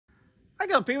Hi,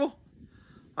 go people.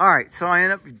 All right, so I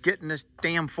ended up getting this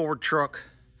damn Ford truck,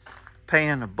 pain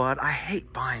in the butt. I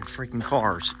hate buying freaking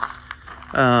cars.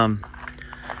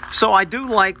 So I do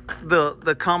like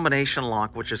the combination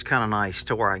lock, which is kind of nice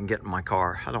to where I can get in my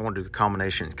car. I don't want to do the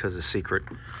combination because it's secret.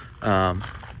 I'm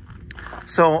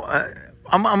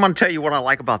going to tell you what I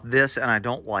like about this and I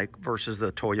don't like versus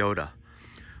the Toyota.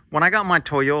 When I got my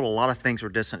Toyota, a lot of things were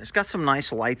different. It's got some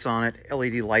nice lights on it,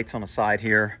 LED lights on the side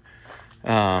here.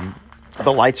 The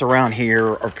lights around here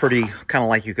are pretty, kind of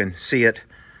like you can see it.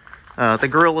 The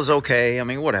grill is okay. I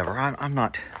mean, whatever.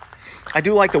 I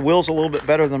do like the wheels a little bit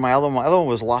better than my other one. My other one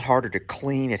was a lot harder to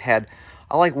clean. I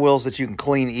like wheels that you can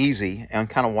clean easy and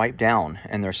kind of wipe down,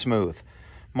 and they're smooth.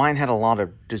 Mine had a lot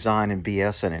of design and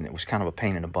BS in it, and it was kind of a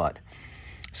pain in the butt.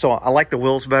 So I like the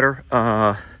wheels better.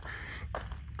 I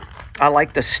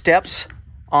like the steps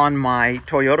on my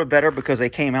Toyota better because they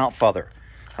came out further.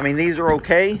 I mean, these are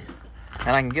okay,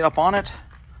 and I can get up on it,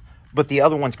 but the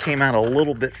other ones came out a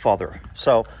little bit further.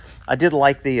 So I did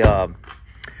like the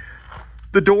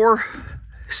door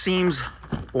seems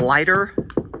lighter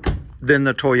than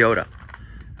the Toyota.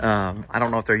 I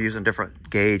don't know if they're using different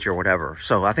gauge or whatever.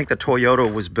 So I think the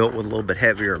Toyota was built with a little bit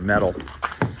heavier metal.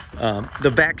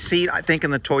 The back seat, I think, in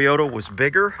the Toyota was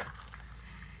bigger.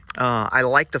 I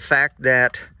like the fact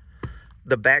that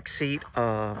the back seat,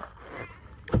 my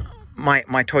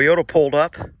Toyota pulled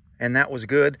up, and that was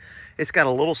good. It's got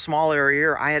a little small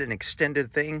area. I had an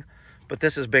extended thing, but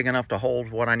this is big enough to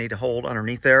hold what I need to hold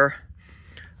underneath there.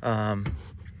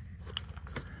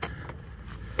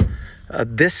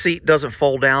 This seat doesn't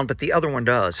fold down, but the other one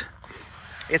does.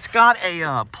 It's got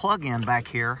a plug-in back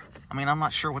here. I mean, I'm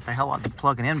not sure what the hell I'd be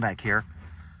plugging in back here,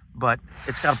 but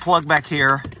it's got a plug back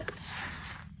here.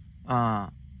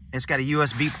 It's got a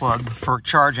USB plug for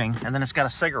charging, and then it's got a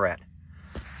cigarette.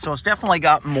 So it's definitely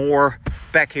got more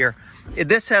back here.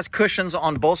 This has cushions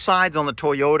on both sides. On the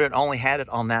Toyota, it only had it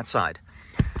on that side.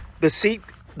 The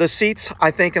seats,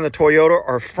 I think, in the Toyota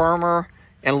are firmer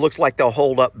and looks like they'll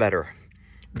hold up better.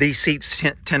 These seats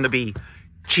tend to be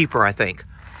cheaper, I think.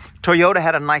 Toyota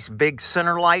had a nice big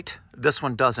center light. This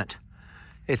one doesn't.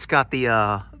 It's got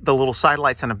the little side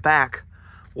lights in the back,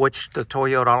 which the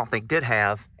Toyota I don't think did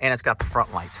have, and it's got the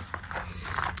front lights.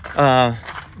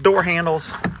 Door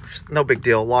handles, no big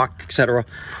deal, lock, etc.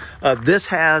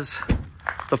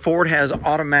 The Ford has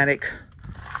automatic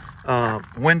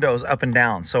windows up and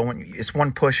down. So when it's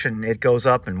one push and it goes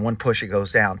up and one push it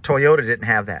goes down. Toyota didn't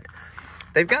have that.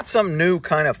 They've got some new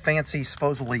kind of fancy,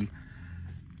 supposedly,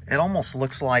 it almost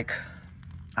looks like,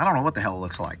 I don't know what the hell it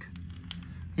looks like.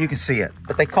 You can see it,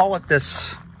 but they call it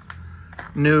this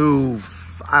new,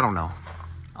 I don't know.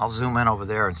 I'll zoom in over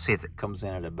there and see if it comes in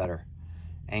at a better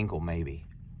angle, maybe.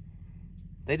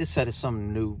 They just said it's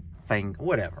some new thing,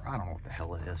 whatever. I don't know what the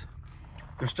hell it is.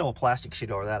 There's still a plastic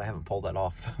sheet over that. I haven't pulled that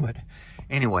off. But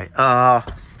anyway,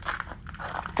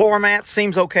 floor mats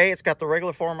seems okay. It's got the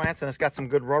regular floor mats, and it's got some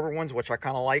good rubber ones, which I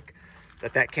kind of like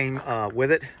that came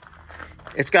with it.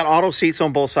 It's got auto seats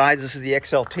on both sides. This is the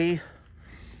XLT.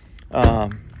 I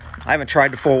haven't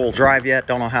tried the four-wheel drive yet.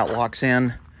 Don't know how it locks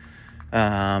in.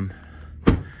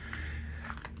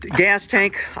 Gas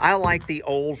tank, I like the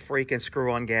old freaking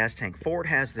screw-on gas tank. Ford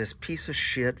has this piece of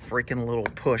shit freaking little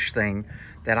push thing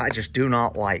that I just do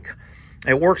not like.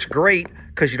 It works great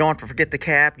because you don't have to forget the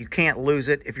cap. You can't lose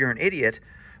it if you're an idiot.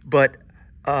 But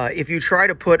if you try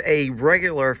to put a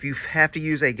regular, if you have to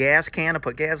use a gas can to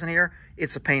put gas in here,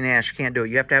 it's a pain in the ass. You can't do it.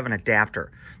 You have to have an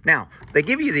adapter. Now, they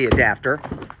give you the adapter,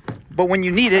 but when you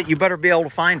need it, you better be able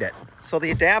to find it. So the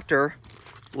adapter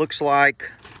looks like,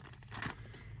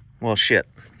 well, shit.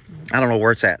 I don't know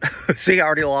where it's at. See, I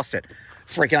already lost it.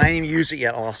 Freaking, I didn't even use it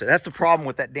yet. I lost it. That's the problem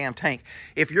with that damn tank.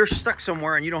 If you're stuck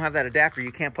somewhere and you don't have that adapter,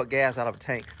 you can't put gas out of a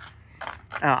tank.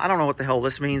 I don't know what the hell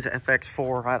this means,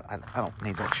 FX4. I don't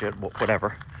need that shit,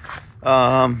 whatever.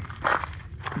 The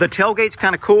tailgate's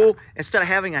kind of cool. Instead of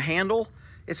having a handle,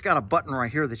 it's got a button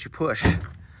right here that you push,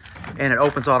 and it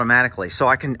opens automatically. So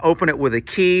I can open it with a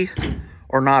key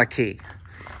or not a key.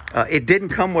 It didn't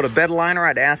come with a bed liner.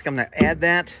 I'd ask them to add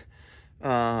that.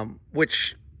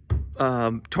 Which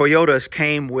Toyotas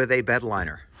came with a bed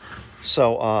liner.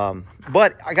 So,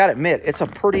 but I gotta admit, it's a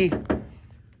pretty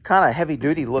kind of heavy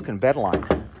duty looking bed line.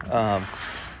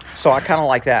 So I kind of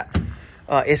like that.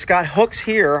 It's got hooks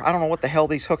here. I don't know what the hell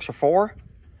these hooks are for.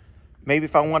 Maybe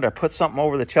if I wanted to put something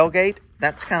over the tailgate,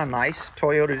 that's kind of nice.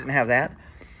 Toyota didn't have that.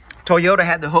 Toyota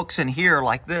had the hooks in here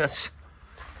like this,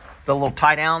 the little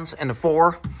tie downs and the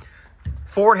Ford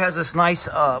has this nice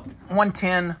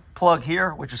 110 plug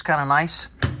here, which is kind of nice.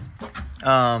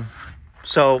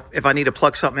 So if I need to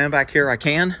plug something in back here, I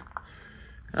can.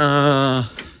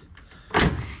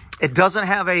 It doesn't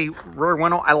have a rear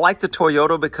window. I like the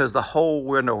Toyota because the whole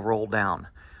window rolled down.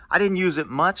 I didn't use it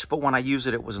much, but when I used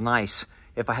it, it was nice.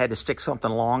 If I had to stick something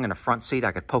long in the front seat,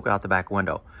 I could poke it out the back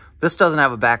window. This doesn't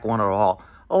have a back window at all.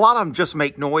 A lot of them just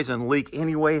make noise and leak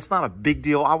anyway. It's not a big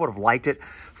deal. I would have liked it.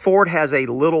 Ford has a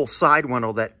little side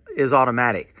window that is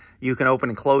automatic. You can open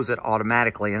and close it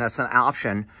automatically, and that's an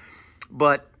option.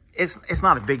 But it's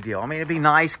not a big deal. I mean, it'd be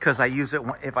nice because I use it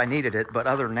if I needed it. But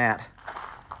other than that,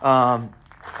 I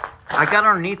got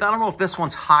underneath. I don't know if this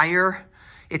one's higher.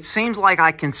 It seems like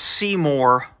I can see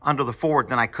more under the Ford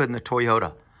than I could in the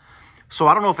Toyota. So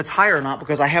I don't know if it's higher or not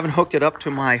because I haven't hooked it up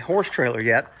to my horse trailer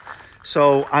yet.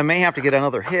 So I may have to get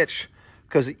another hitch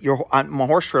because my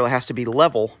horse trailer has to be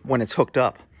level when it's hooked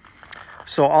up.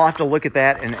 So I'll have to look at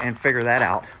that and figure that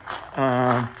out.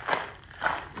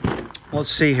 Let's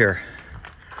see here.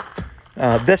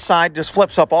 This side just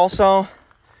flips up also.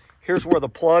 Here's where the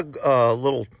plug,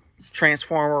 little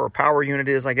transformer or power unit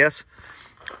is, I guess.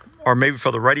 Or maybe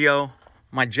for the radio.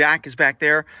 My jack is back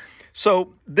there.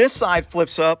 So this side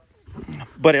flips up,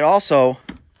 but it also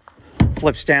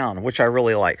flips down, which I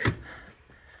really like.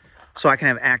 So I can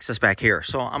have access back here.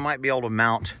 So I might be able to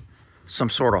mount some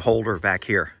sort of holder back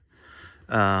here.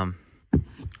 Oh,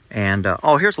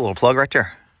 here's a little plug right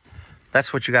there.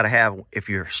 That's what you got to have if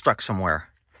you're stuck somewhere.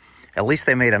 At least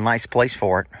they made a nice place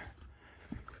for it.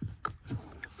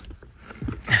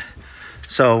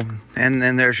 So, and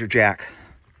then there's your jack.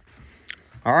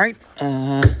 All right.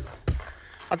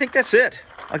 I think that's it.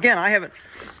 Again, I haven't...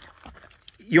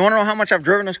 You want to know how much I've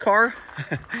driven this car?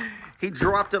 He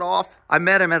dropped it off. I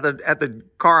met him at the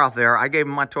car out there. I gave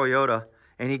him my Toyota,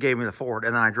 and he gave me the Ford,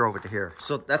 and then I drove it to here.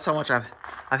 So that's how much I've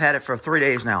had it for 3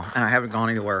 days now, and I haven't gone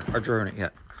anywhere or driven it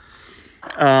yet.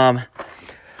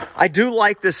 I do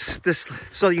like this.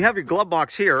 So you have your glove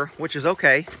box here, which is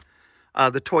okay.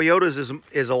 The Toyota's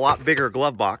is a lot bigger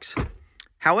glove box.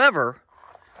 However,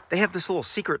 they have this little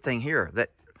secret thing here that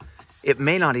it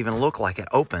may not even look like it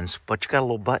opens, but you got a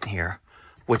little button here,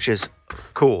 which is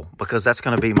cool because that's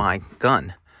going to be my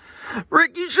gun.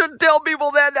 Rick, you shouldn't tell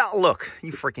people that now. Look,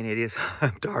 you freaking idiots.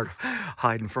 I'm tired of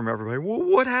hiding from everybody. Well,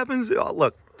 what happens? Oh,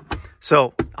 look.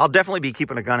 So I'll definitely be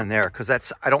keeping a gun in there because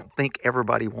I don't think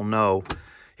everybody will know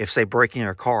if, say, breaking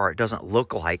your car, it doesn't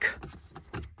look like,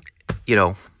 you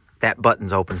know, that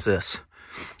button opens this.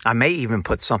 I may even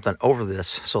put something over this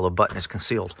so the button is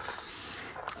concealed.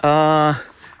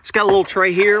 It's got a little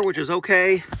tray here, which is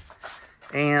okay.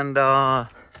 And the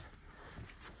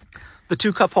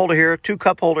 2-cup holder here,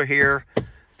 2-cup holder here,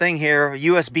 thing here,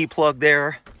 USB plug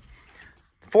there.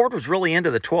 Ford was really into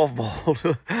the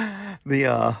 12-volt,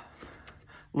 the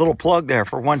little plug there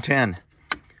for 110.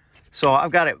 So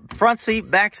I've got it front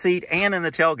seat, back seat, and in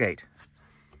the tailgate.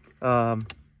 I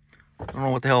don't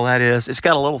know what the hell that is. It's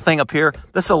got a little thing up here.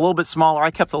 This is a little bit smaller. I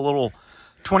kept a little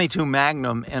 22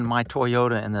 Magnum in my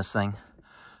Toyota in this thing.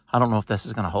 I don't know if this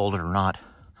is going to hold it or not.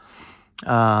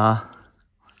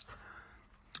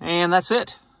 And that's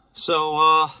it.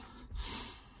 So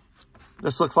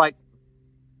this looks like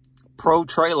Pro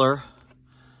trailer,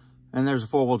 and there's a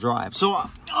 4-wheel drive. So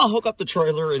I'll hook up the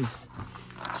trailer and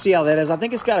see how that is. I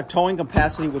think it's got a towing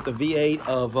capacity with the V8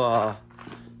 of I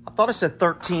thought it said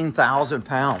 13,000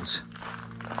 pounds.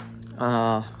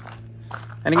 And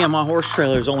again, my horse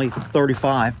trailer is only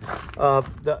 35.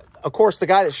 Of course, the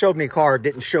guy that showed me a car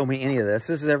didn't show me any of this.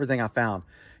 This is everything I found.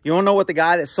 You want to know what the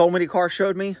guy that sold me the car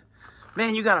showed me?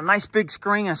 Man, you got a nice big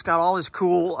screen, and it's got all this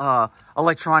cool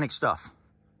electronic stuff.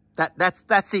 That's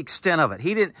the extent of it.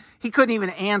 He couldn't even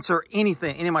answer any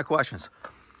of my questions.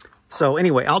 So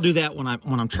anyway, I'll do that when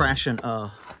I'm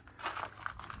trashing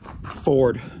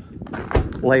Ford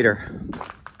later.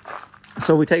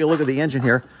 So we take a look at the engine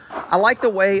here. I like the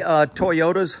way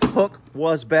Toyota's hook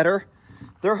was better.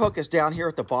 Their hook is down here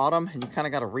at the bottom, and you kind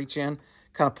of got to reach in,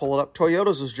 kind of pull it up.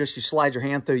 Toyota's was just you slide your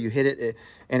hand through, you hit it,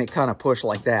 and it kind of pushed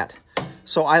like that.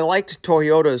 So I liked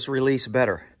Toyota's release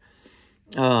better.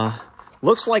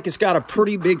 Looks like it's got a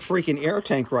pretty big freaking air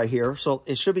tank right here, so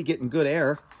it should be getting good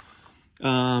air.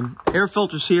 Air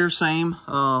filters here, same.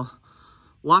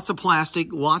 Lots of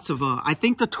plastic, lots of... I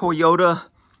think the Toyota...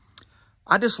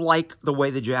 I just like the way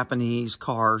the Japanese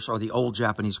cars, or the old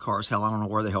Japanese cars, hell, I don't know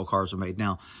where the hell cars are made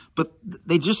now, but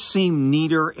they just seem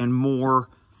neater and more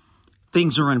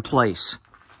things are in place.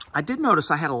 I did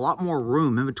notice I had a lot more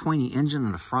room in between the engine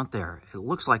and the front there. It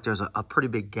looks like there's a pretty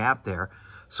big gap there.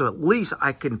 So at least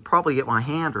I can probably get my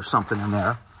hand or something in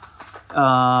there.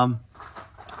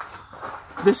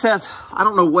 This has, I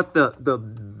don't know what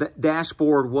the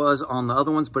dashboard was on the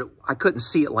other ones, but I couldn't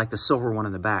see it like the silver one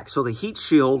in the back. So the heat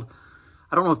shield,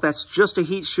 I don't know if that's just a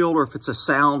heat shield or if it's a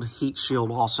sound heat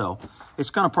shield also. It's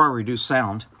going to probably reduce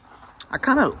sound. I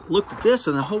kind of looked at this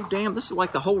and the whole damn, this is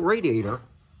like the whole radiator.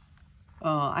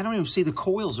 I don't even see the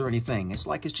coils or anything. It's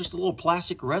like it's just a little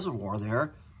plastic reservoir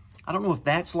there. I don't know if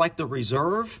that's like the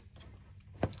reserve.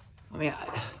 I mean,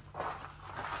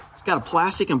 it's got a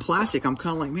plastic and plastic. I'm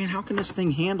kind of like, man, how can this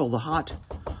thing handle the hot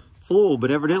flow?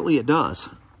 But evidently it does.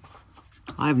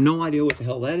 I have no idea what the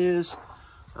hell that is.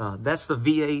 That's the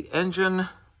V8 engine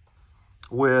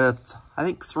with, I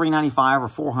think, 395 or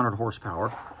 400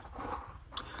 horsepower.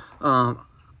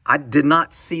 I did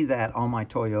not see that on my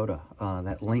Toyota,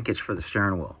 that linkage for the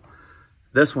steering wheel.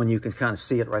 This one, you can kind of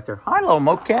see it right there. Hi, little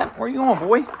Mocat. Where you going,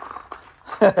 boy?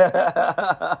 What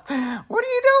are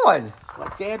you doing? It's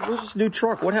like, Dad, where's this new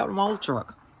truck? What happened to my old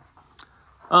truck?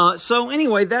 So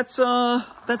anyway, that's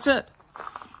it.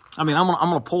 I mean, I'm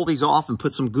gonna pull these off and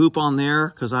put some goop on there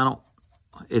because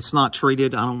it's not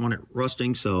treated. I don't want it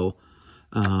rusting, so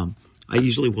I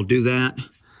usually will do that.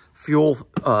 Fuel,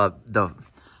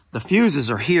 the fuses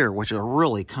are here, which are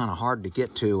really kind of hard to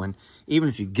get to, and even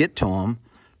if you get to them,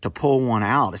 to pull one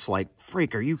out, it's like,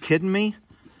 freak, are you kidding me?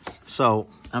 So,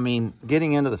 I mean,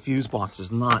 getting into the fuse box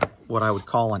is not what I would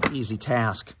call an easy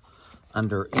task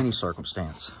under any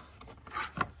circumstance.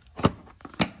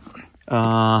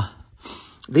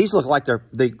 These look like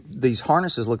these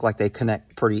harnesses look like they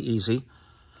connect pretty easy.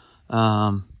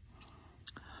 And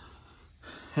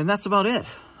that's about it.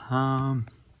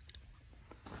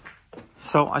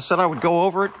 So I said I would go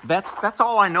over it. That's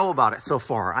all I know about it so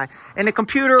far. And the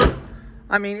computer,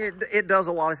 I mean, it does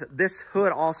a lot of stuff. This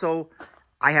hood also,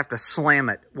 I have to slam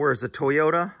it. Whereas the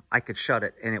Toyota, I could shut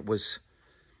it, and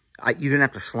you didn't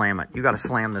have to slam it. You got to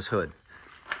slam this hood.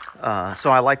 So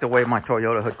I like the way my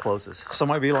Toyota hood closes.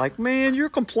 Somebody be like, man, you're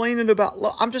complaining about...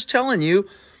 Look, I'm just telling you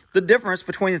the difference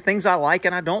between the things I like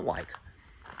and I don't like.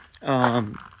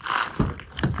 And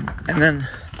then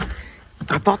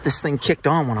I thought this thing kicked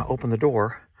on when I opened the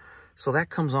door. So that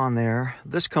comes on there.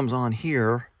 This comes on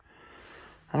here.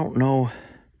 I don't know.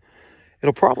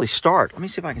 It'll probably start. Let me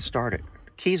see if I can start it.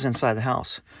 Keys inside the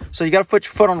house. So you got to put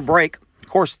your foot on the brake. Of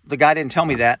course, the guy didn't tell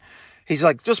me that. He's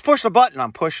like, just push the button.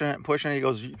 I'm pushing it and pushing it. He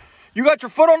goes, you got your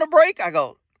foot on the brake? I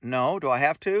go, no, do I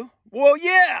have to? Well,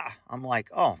 yeah. I'm like,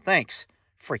 oh, thanks.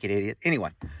 Freaking idiot.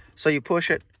 Anyway, so you push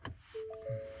it.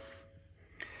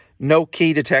 No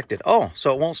key detected. Oh,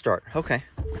 so it won't start. Okay.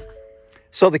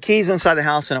 So the key's inside the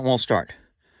house and it won't start.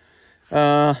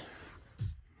 All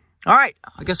right.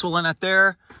 I guess we'll end it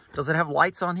there. Does it have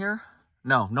lights on here?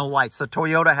 No, no lights. The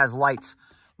Toyota has lights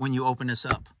when you open this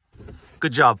up.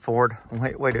 Good job, Ford.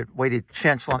 Way to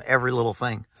chinch on every little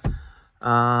thing.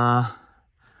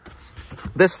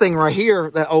 This thing right here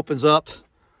that opens up,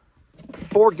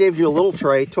 Ford gave you a little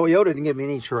tray. Toyota didn't give me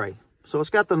any tray. So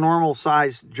it's got the normal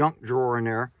size junk drawer in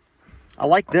there. I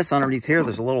like this underneath here.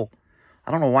 There's a little,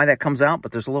 I don't know why that comes out,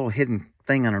 but there's a little hidden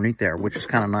thing underneath there, which is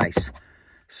kind of nice.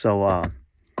 So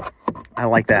I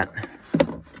like that.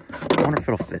 I wonder if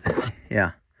it'll fit.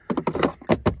 Yeah.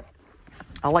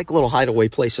 I like little hideaway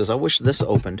places. I wish this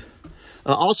opened.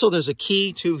 Also, there's a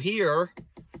key to here,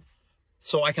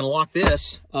 so I can lock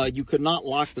this. You could not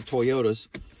lock the Toyotas.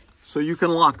 So you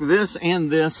can lock this,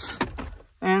 and there's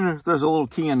a little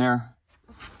key in there.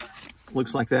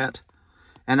 Looks like that.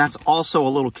 And that's also a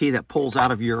little key that pulls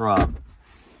out of your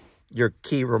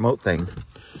key remote thing.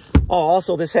 Oh,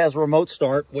 also this has remote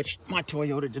start, which my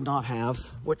Toyota did not have,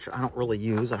 which I don't really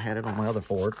use. I had it on my other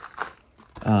Ford.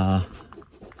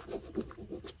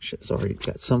 Shit's already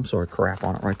got some sort of crap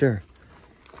on it right there.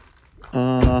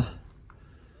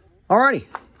 Alrighty,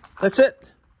 that's it.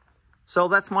 So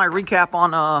that's my recap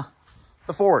on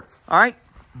the Ford. All right.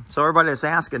 So everybody that's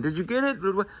asking, did you get it?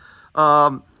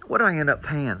 What did I end up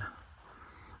paying?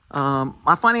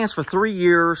 I financed for 3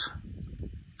 years.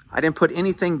 I didn't put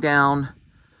anything down,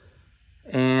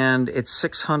 and it's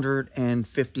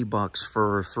 $650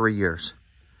 for 3 years.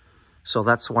 So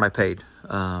that's what I paid.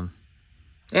 And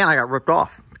I got ripped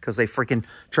off because they freaking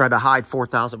tried to hide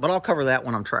 $4,000. But I'll cover that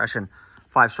when I'm trashing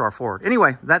 5-star Ford.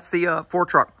 Anyway, that's the Ford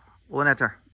truck. We'll end it there.